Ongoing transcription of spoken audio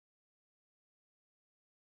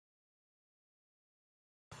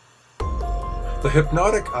The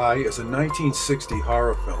Hypnotic Eye is a 1960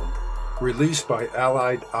 horror film released by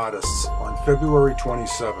Allied Artists on February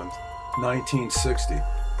 27, 1960.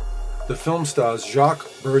 The film stars Jacques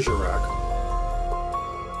Bergerac,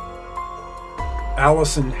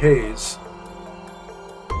 Allison Hayes,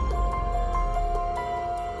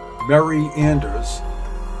 Mary Anders,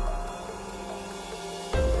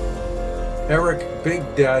 Eric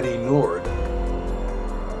Big Daddy Nord,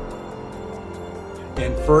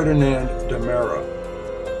 and Ferdinand Demera.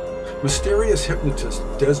 Mysterious hypnotist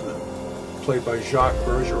Desmond, played by Jacques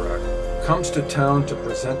Bergerac, comes to town to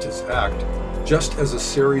present his act just as a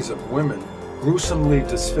series of women gruesomely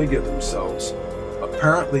disfigure themselves,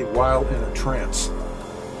 apparently while in a trance.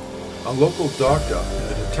 A local doctor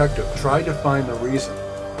and a detective try to find the reason.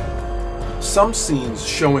 Some scenes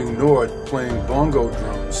showing Nord playing bongo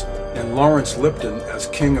drums and Lawrence Lipton as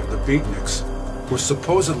king of the beatniks were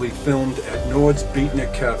supposedly filmed at Nord's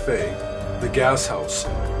Beatnik Cafe, the Gas House,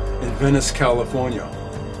 in Venice, California,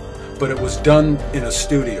 but it was done in a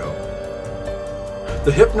studio.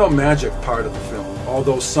 The hypno-magic part of the film,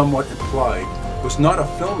 although somewhat implied, was not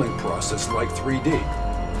a filming process like 3D.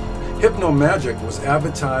 Hypno-magic was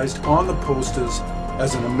advertised on the posters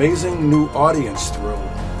as an amazing new audience thrill,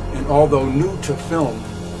 and although new to film,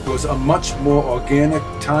 was a much more organic,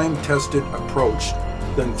 time-tested approach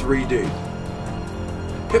than 3D.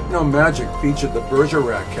 Hypno-magic featured the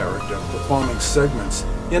Bergerac character performing segments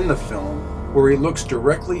in the film where he looks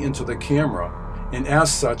directly into the camera and as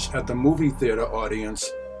such at the movie theater audience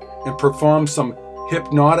and performs some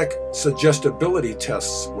hypnotic suggestibility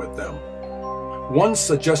tests with them. One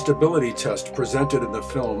suggestibility test presented in the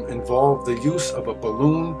film involved the use of a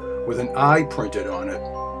balloon with an eye printed on it.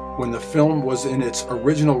 When the film was in its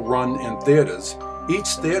original run in theaters, each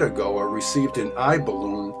theatergoer received an eye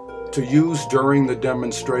balloon to use during the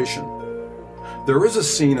demonstration. There is a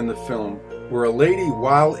scene in the film where a lady,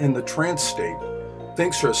 while in the trance state,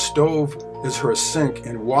 thinks her stove is her sink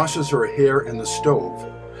and washes her hair in the stove,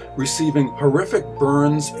 receiving horrific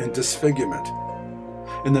burns and disfigurement.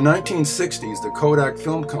 In the 1960s, the Kodak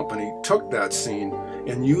Film Company took that scene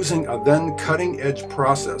and, using a then cutting-edge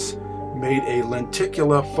process, made a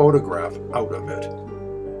lenticular photograph out of it.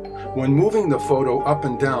 When moving the photo up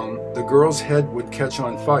and down, the girl's head would catch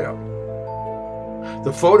on fire.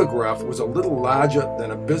 The photograph was a little larger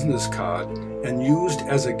than a business card and used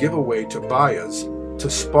as a giveaway to buyers to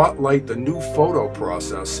spotlight the new photo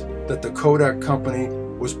process that the Kodak company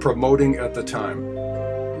was promoting at the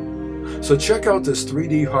time. So check out this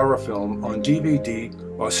 3D horror film on DVD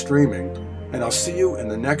or streaming, and I'll see you in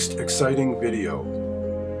the next exciting video.